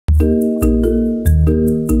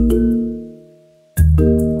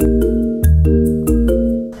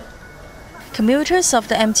Users of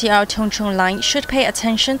the MTR Tung Chung Line should pay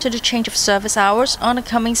attention to the change of service hours on the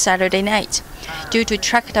coming Saturday night. Due to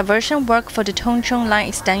track diversion work for the Tung Chung Line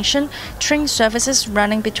extension, train services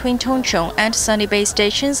running between Tung Chung and Sunny Bay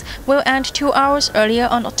stations will end 2 hours earlier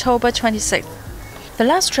on October 26th. The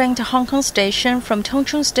last train to Hong Kong Station from Tung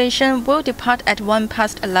Chung Station will depart at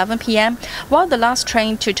 1:11 p.m., while the last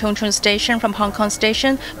train to Tung Chung Station from Hong Kong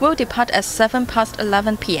Station will depart at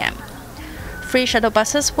 7:11 p.m. Free shuttle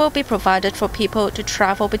buses will be provided for people to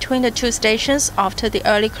travel between the two stations after the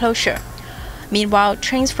early closure. Meanwhile,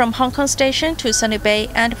 trains from Hong Kong Station to Sunny Bay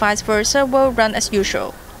and vice versa will run as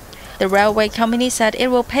usual. The railway company said it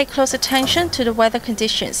will pay close attention to the weather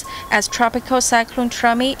conditions as tropical cyclone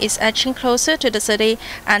Trami is edging closer to the city,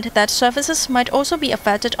 and that services might also be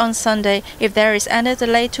affected on Sunday if there is any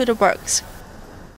delay to the works.